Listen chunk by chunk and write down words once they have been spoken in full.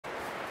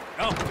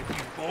up with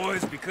you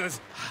boys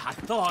because I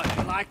thought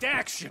you liked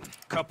action.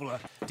 Couple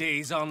of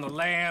days on the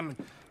lam,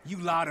 and you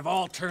lot have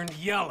all turned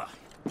yellow.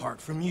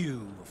 Apart from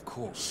you, of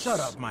course. Shut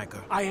up,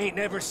 Micah. I ain't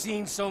never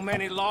seen so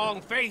many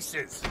long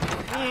faces.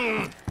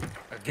 I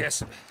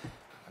guess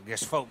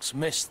folks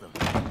miss them.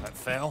 That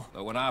fell.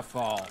 But when I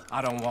fall,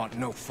 I don't want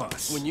no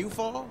fuss. When you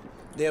fall,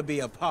 there'll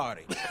be a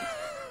party.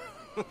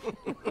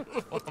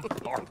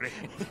 Party?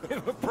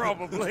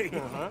 Probably.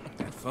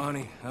 That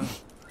funny, huh?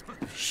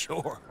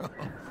 Sure.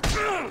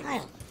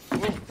 I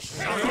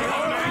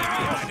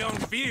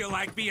don't feel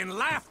like being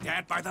laughed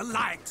at by the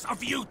likes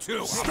of you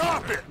two.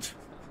 Stop it!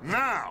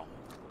 Now!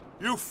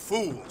 You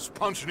fools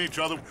punching each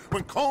other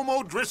when Colm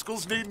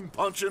O'Driscoll's needing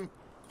punching.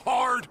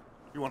 Hard!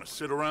 You want to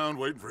sit around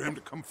waiting for him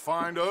to come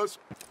find us?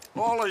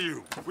 All of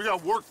you, we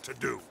got work to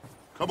do.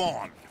 Come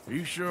on. Are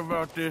you sure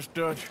about this,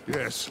 Dutch?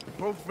 Yes.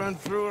 Folks been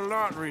through a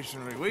lot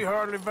recently. We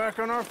hardly back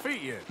on our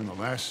feet yet. And the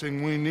last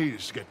thing we need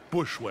is to get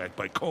bushwhacked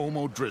by Colm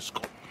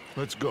O'Driscoll.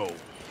 Let's go.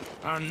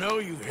 I know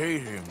you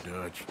hate him,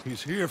 Dutch.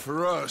 He's here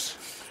for us.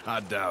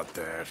 I doubt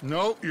that.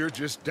 No, you're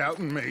just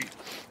doubting me.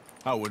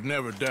 I would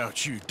never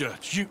doubt you,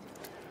 Dutch.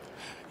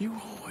 You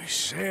always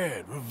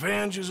said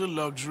revenge is a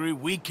luxury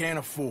we can't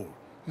afford.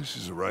 This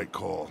is the right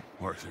call,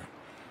 Arthur.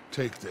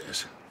 Take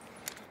this.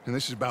 And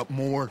this is about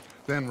more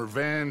than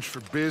revenge for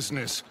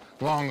business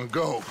long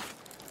ago.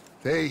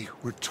 They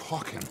were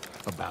talking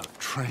about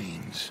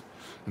trains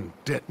and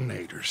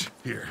detonators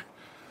here.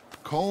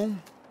 Colm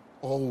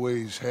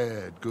always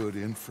had good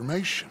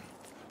information.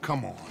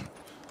 Come on.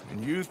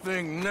 And you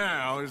think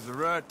now is the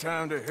right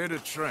time to hit a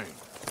train?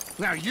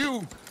 Now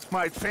you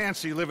might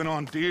fancy living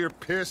on deer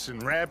piss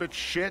and rabbit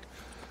shit.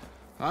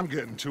 I'm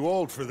getting too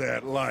old for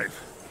that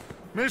life.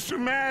 Mr.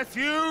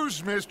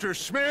 Matthews, Mr.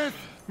 Smith,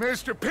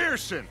 Mr.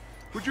 Pearson,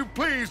 would you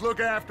please look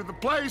after the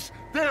place?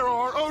 There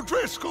are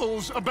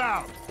O'Driscolls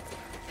about.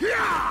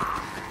 Yeah!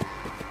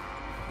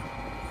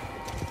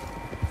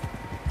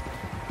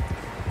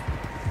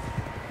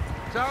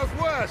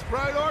 Southwest,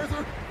 right,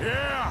 Arthur?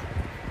 Yeah.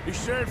 He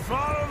said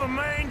follow the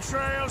main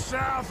trail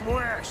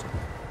southwest.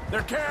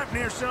 They're camped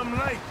near some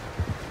lake.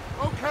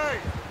 Okay,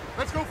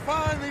 let's go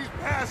find these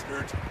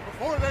bastards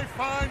before they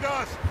find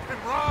us and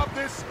rob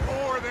this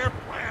store they're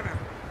planning.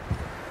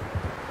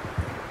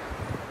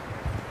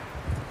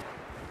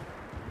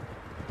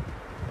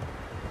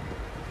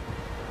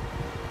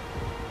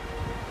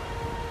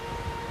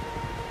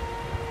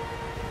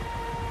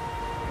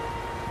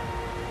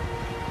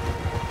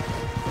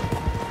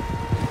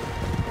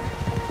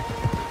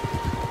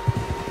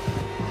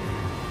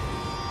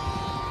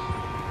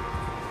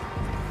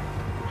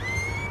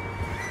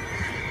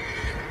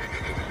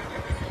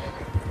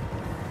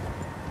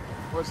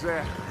 What's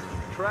that?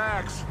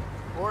 Tracks.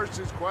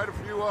 Horses, quite a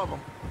few of them.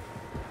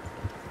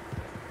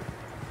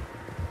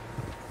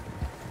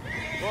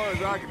 As far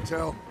as I can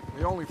tell,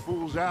 the only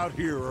fools out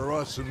here are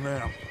us and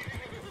them.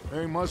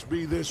 They must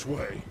be this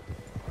way.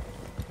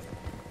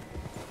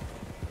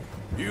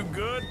 You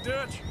good,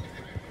 Dutch?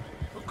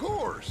 Of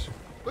course.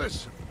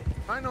 Listen,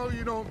 I know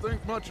you don't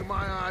think much of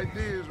my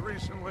ideas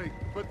recently,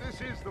 but this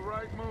is the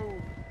right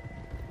move.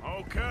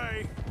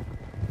 Okay.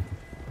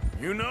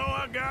 You know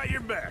I got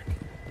your back.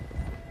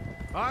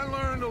 I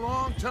learned a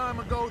long time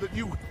ago that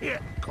you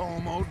hit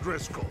Colm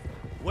O'Driscoll.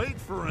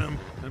 Wait for him,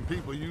 and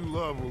people you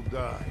love will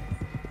die.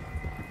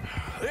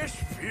 This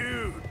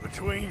feud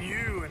between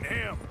you and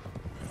him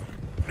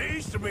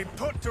needs to be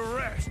put to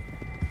rest,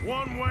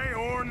 one way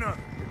or another.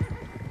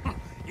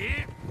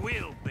 It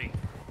will be.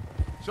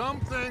 Some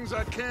things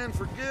I can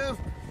forgive,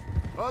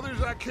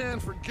 others I can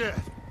forget.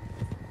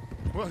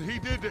 What he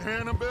did to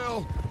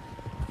Annabelle,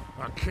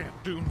 I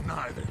can't do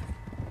neither.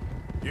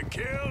 You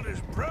killed his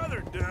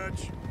brother,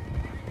 Dutch.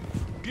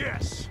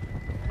 Yes,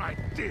 I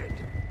did.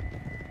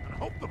 And I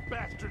hope the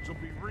bastards will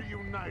be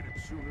reunited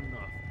soon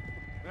enough.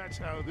 That's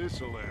how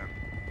this'll end.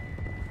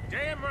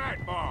 Damn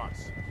right,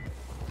 boss.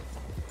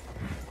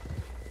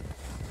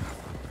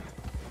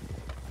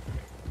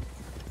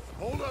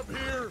 Hold up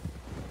here.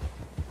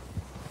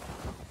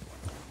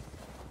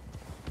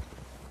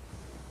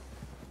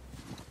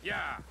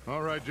 Yeah.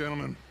 All right,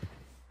 gentlemen.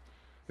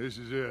 This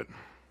is it.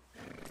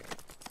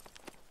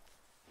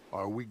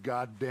 Are we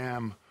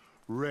goddamn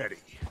ready?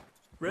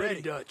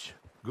 Ready, Dutch.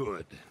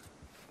 Good.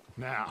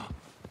 Now,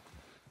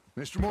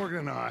 Mr. Morgan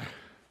and I,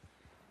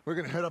 we're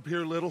gonna head up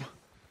here a little,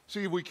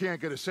 see if we can't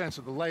get a sense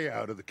of the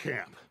layout of the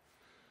camp.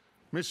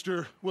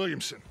 Mr.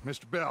 Williamson,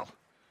 Mr. Bell,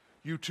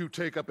 you two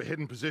take up a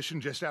hidden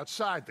position just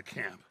outside the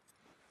camp.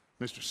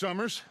 Mr.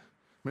 Summers,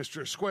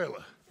 Mr.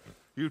 Escuela,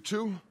 you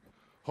two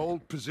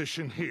hold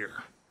position here.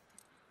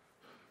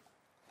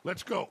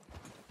 Let's go.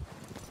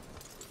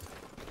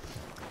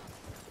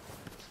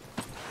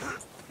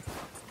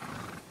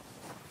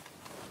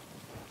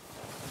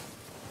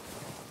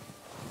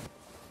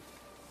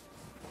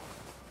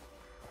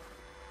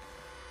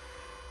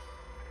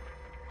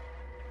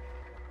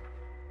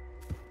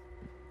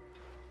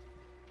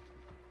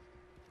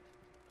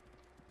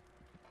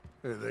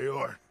 There they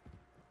are.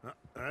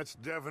 That's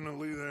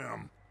definitely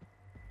them.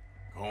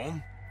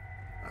 Home?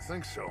 I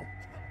think so.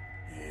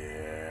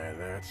 Yeah,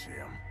 That's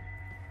him.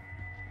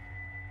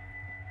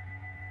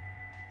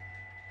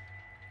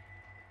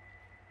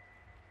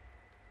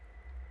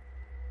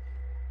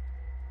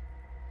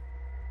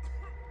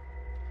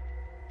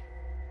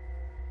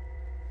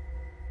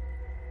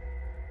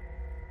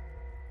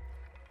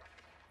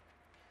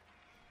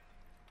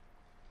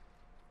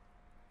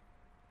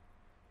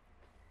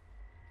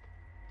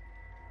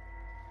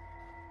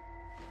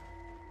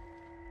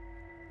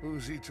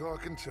 Who's he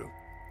talking to?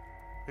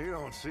 He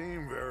don't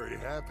seem very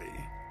happy.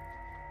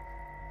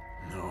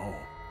 No.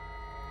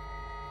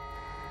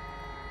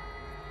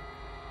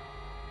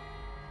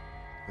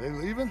 They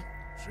leaving?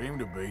 Seem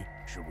to be.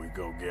 Should we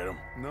go get them?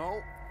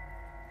 No.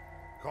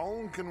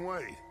 Colin can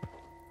wait.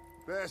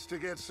 Best to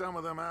get some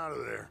of them out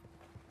of there.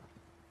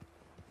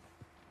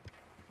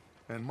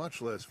 And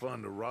much less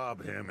fun to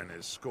rob him and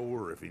his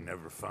score if he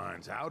never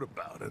finds out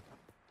about it.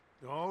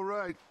 All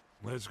right,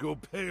 let's go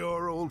pay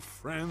our old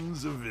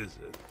friends a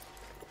visit.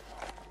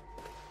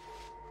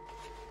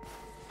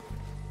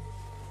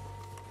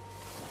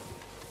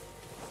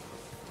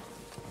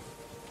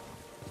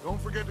 Don't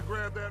forget to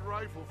grab that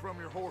rifle from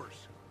your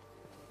horse.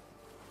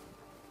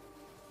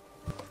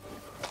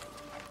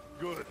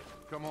 Good.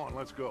 Come on,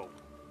 let's go.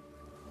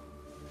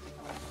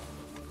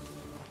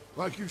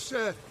 Like you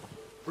said,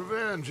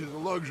 revenge is a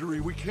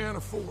luxury we can't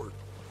afford.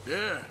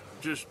 Yeah,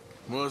 just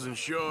wasn't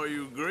sure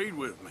you agreed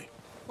with me.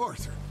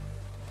 Arthur.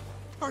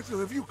 Arthur,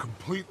 have you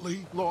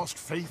completely lost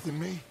faith in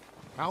me?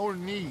 Our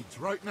needs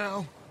right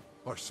now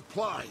are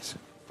supplies,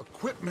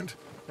 equipment,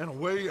 and a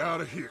way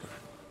out of here.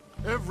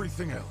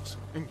 Everything else,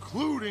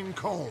 including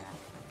Colm,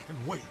 can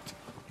wait.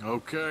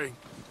 Okay.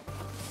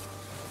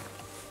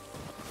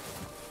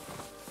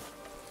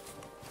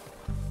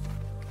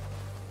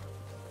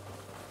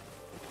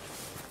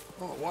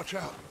 Oh, watch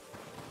out.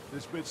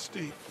 This bit's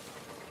steep.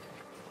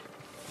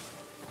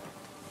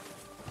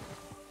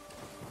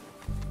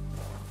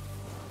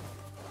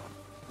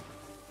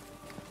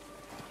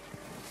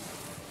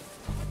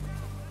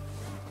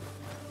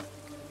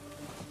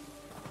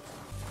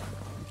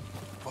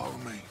 Follow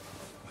me.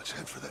 Let's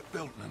head for that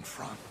building in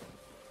front.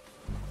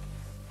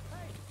 Hey,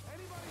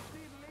 anybody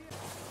see Leo?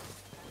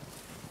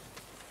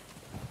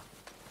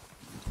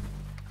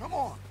 Come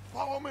on,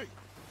 follow me.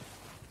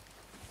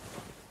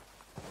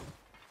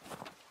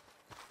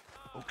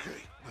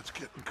 Okay, let's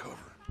get in cover.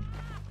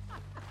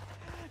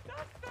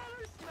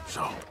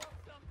 So,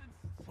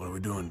 what are we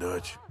doing,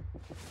 Dutch?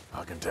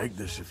 I can take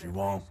this if you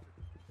want.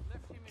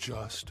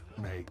 Just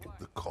make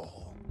the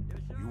call.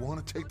 You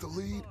want to take the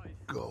lead?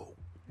 Go.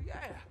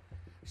 Yeah,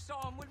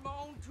 saw him with my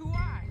own 2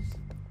 eyes.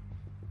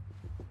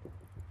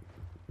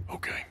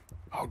 Okay,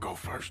 I'll go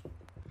first.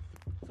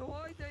 So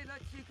why'd they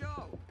let you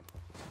go?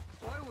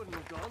 I wouldn't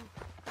have gone.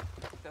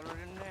 Fella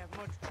didn't have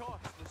much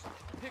choice, was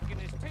picking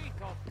his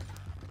teeth off.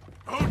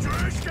 Oh,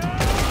 Driscoll!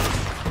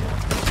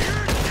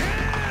 You're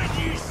dead,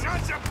 you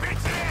sons of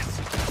bitches!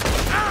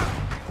 Ah!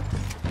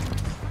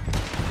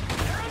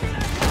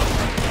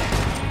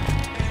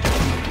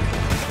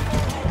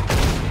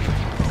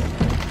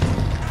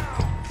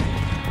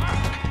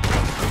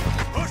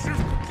 Push him!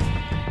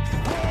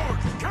 Forward!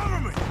 Cover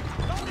me!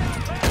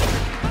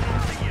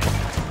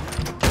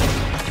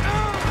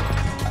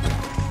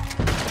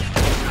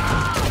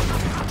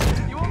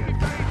 You won't be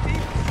buried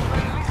deep, but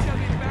at least you'll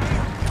be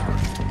buried.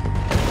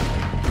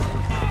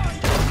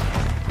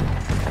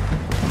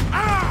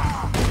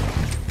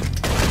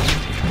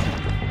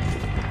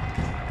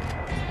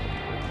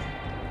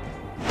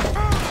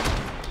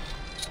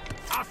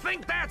 I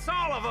think that's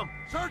all of them.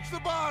 Search the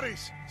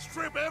bodies!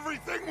 Strip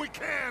everything we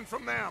can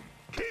from them!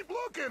 Keep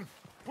looking!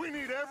 We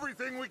need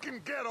everything we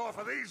can get off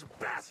of these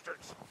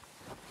bastards!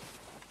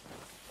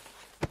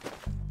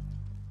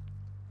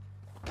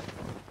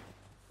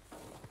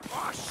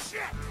 Oh,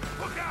 shit!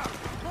 Look out!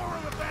 More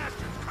of the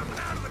bastards coming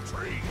out of the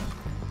trees!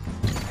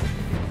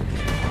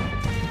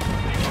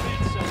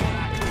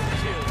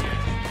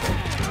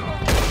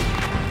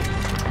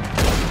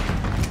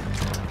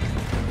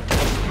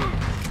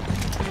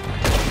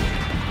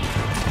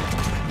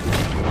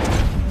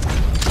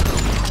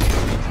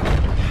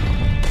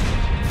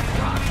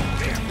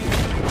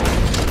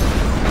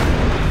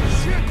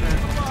 Shit,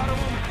 there's a lot of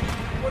them!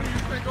 What do you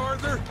think,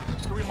 Arthur?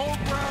 Do we hold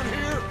ground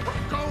here or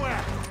go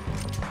after them?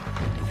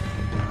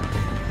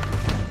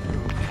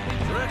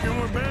 Reckon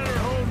we're better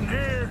holding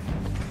here.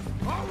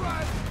 All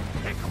right,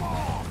 pick them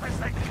off as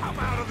they come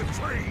out of the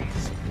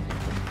trees.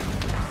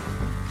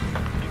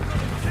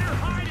 They're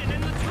hiding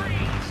in the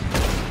trees.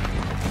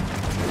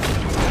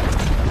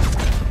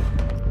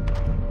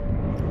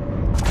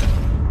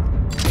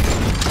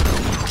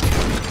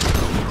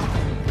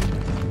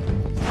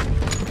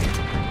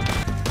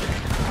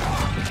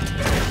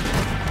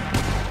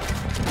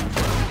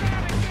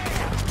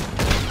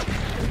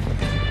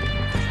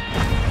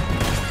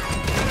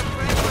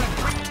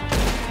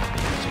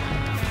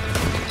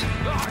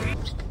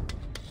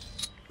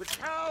 The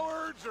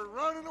cowards are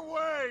running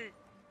away.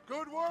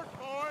 Good work,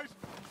 boys.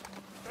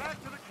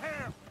 Back to the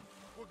camp.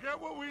 We'll get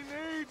what we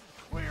need,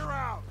 clear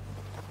out.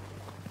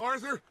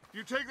 Arthur,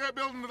 you take that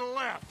building to the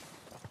left.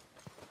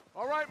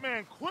 All right,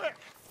 man, quick.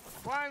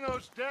 Find Find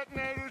those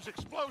detonators,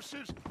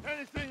 explosives,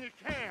 anything you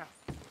can.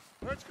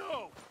 Let's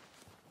go.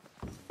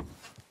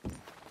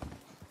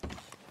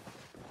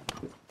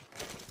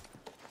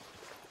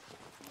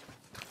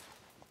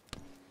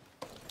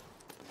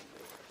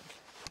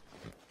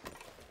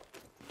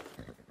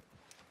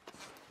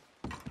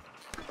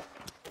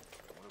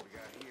 What do we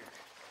got here?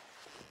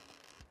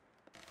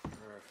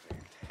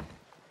 Perfect.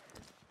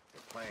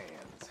 The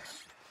plans.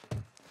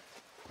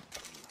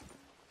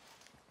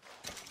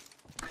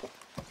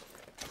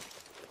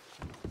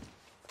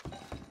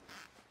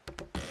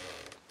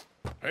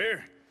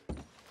 Here.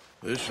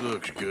 This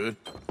looks good.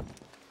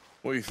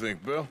 What do you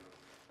think, Bill?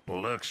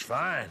 Well, looks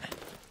fine.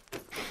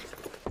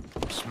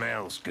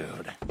 Smells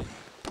good.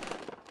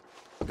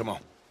 Come on.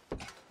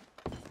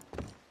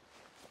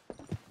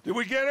 Did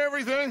we get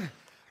everything?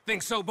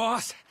 Think so,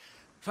 boss?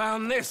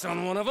 Found this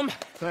on one of them.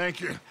 Thank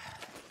you.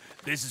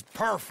 This is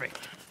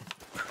perfect.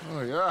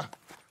 Oh, yeah?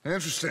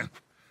 Interesting.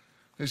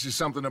 This is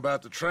something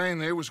about the train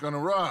they was gonna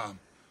rob.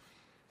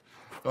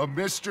 Of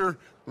Mr.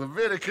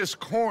 Leviticus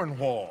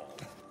Cornwall.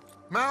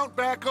 Mount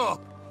back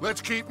up.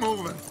 Let's keep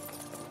moving.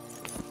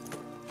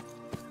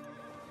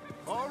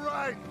 All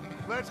right,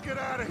 let's get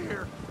out of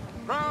here.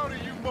 Proud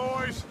of you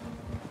boys.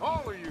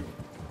 All of you.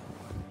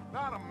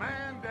 Not a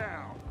man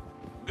down.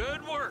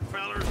 Good work,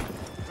 fellers.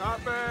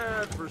 Not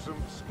bad for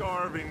some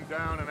starving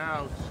down and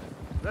outs.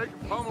 They can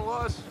pummel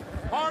us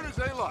hard as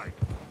they like.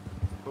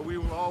 But we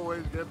will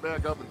always get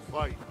back up and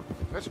fight.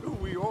 That's who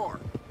we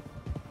are.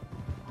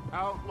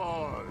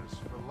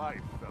 Outlaws for life,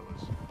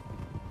 fellas.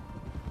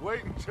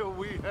 Wait until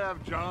we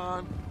have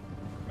John,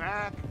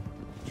 Mac,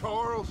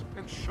 Charles,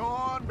 and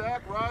Sean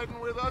back riding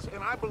with us,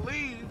 and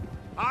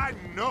I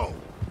know,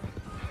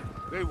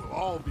 they will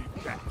all be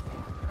back.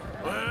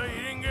 Well,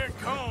 you didn't get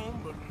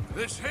Combe, but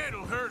this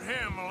hit'll hurt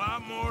him a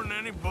lot more than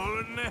any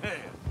bullet in the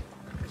head.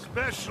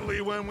 Especially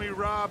when we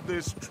rob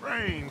this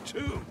train,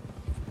 too.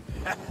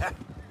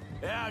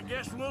 Yeah, I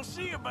guess we'll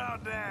see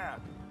about that.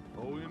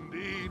 Oh,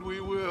 indeed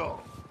we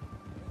will.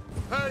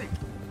 Hey,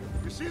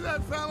 you see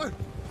that fella?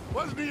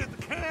 Wasn't he at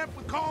the camp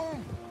with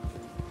Combe?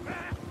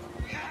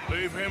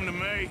 Leave him to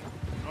me.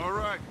 All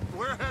right,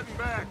 we're heading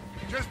back.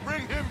 Just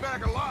bring him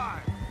back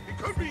alive. He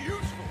could be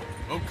useful.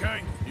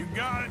 Okay, you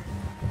got it.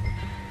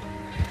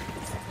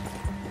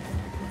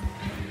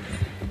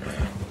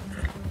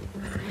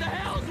 What the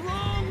hell's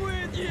wrong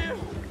with you?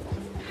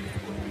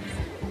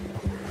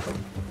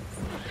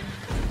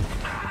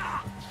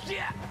 Ah,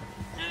 shit!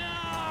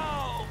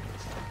 No!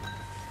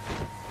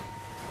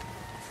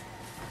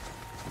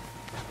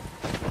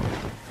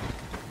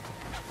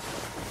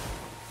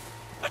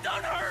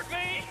 Don't hurt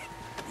me!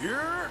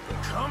 You're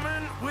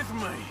coming with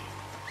me.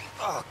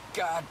 Oh,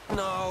 God,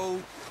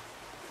 no.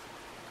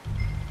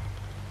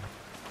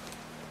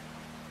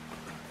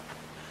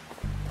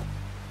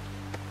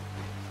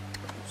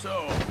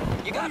 So,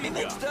 You got me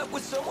mixed up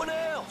with someone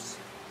else.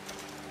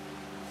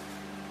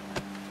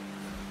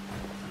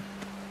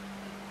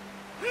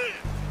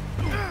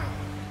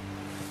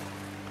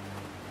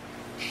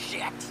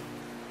 Shit!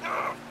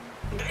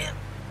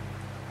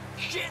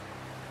 Shit!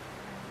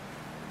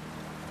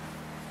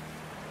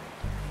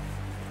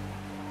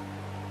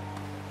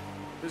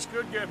 this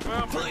could get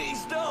bumpy.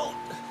 Please don't!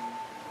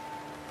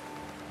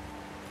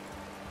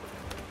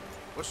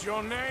 What's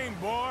your name,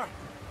 boy?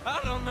 I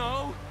don't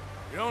know.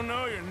 You don't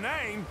know your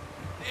name?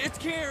 It's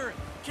Kieran.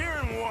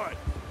 Kieran what?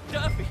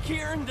 Duffy.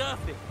 Kieran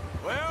Duffy.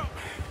 Well,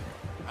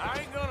 I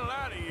ain't gonna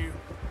lie to you.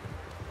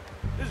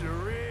 This is a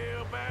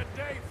real bad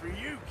day for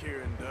you,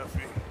 Kieran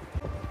Duffy.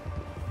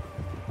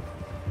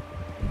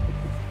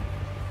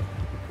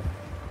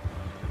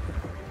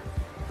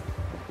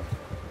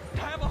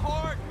 Have a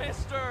heart,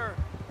 mister.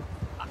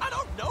 I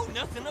don't know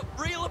nothing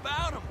real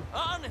about him.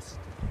 Honest.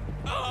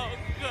 Oh,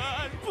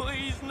 God,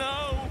 please,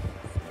 no.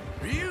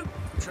 Are you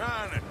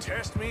trying to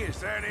test me? Is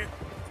that it?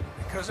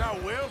 Because I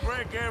will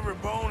break every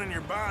bone in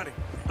your body.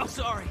 I'm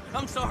sorry.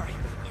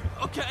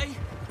 Okay?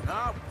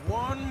 Not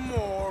one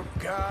more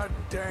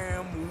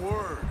goddamn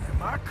word.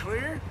 Am I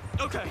clear?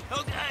 Okay.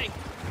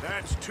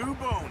 That's 2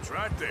 bones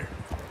right there.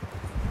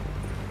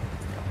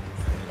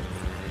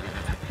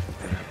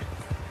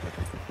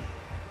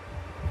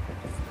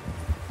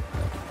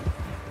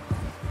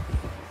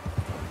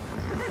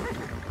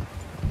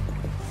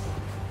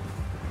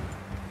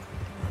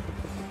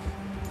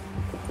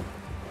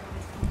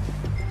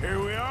 Here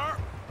we are,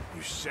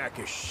 you sack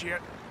of shit.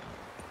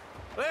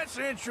 Let's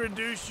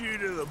introduce you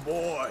to the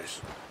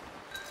boys.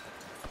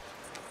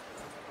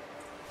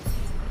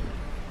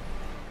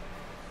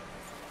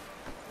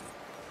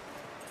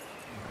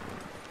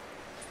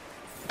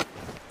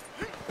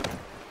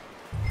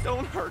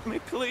 Don't hurt me,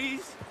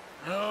 please.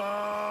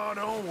 Oh,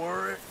 don't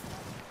worry.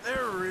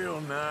 They're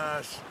real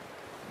nice.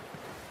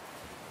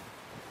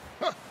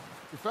 Huh.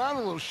 You found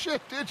a little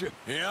shit, did you?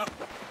 Yep.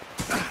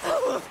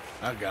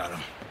 I got him.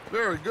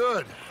 Very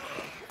good.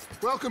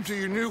 Welcome to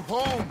your new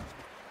home.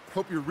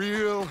 Hope you're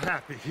real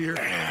happy here.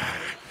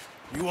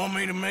 You want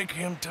me to make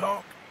him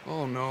talk?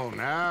 Oh, no,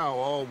 now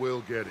all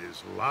we'll get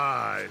is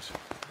lies.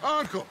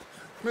 Uncle,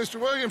 Mr.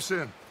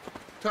 Williamson,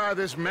 Tie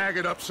this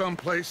maggot up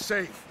someplace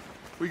safe.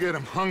 We get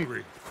him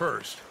hungry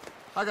first.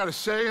 I got a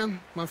saying,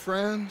 my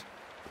friend.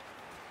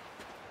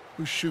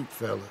 We shoot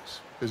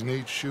fellas as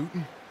need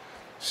shooting,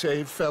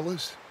 save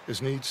fellas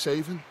as need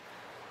saving,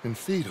 and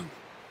feed 'em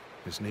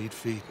as need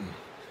feeding.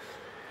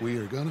 We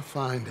are gonna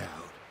find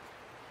out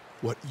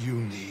what you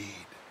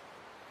need.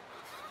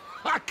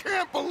 I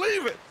can't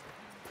believe it!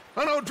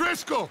 An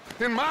O'Driscoll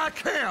in my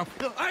camp!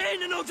 I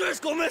ain't an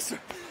O'Driscoll, mister!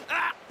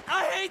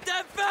 I hate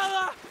that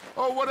fella!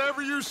 Oh,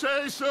 whatever you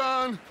say,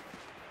 son.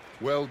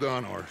 Well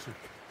done, Arthur.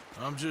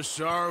 I'm just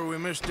sorry we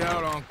missed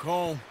out on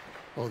Colm.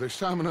 Oh, there's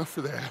time enough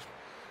for that.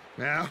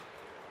 Now,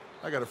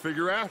 I gotta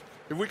figure out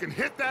if we can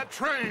hit that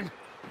train.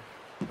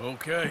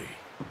 Okay.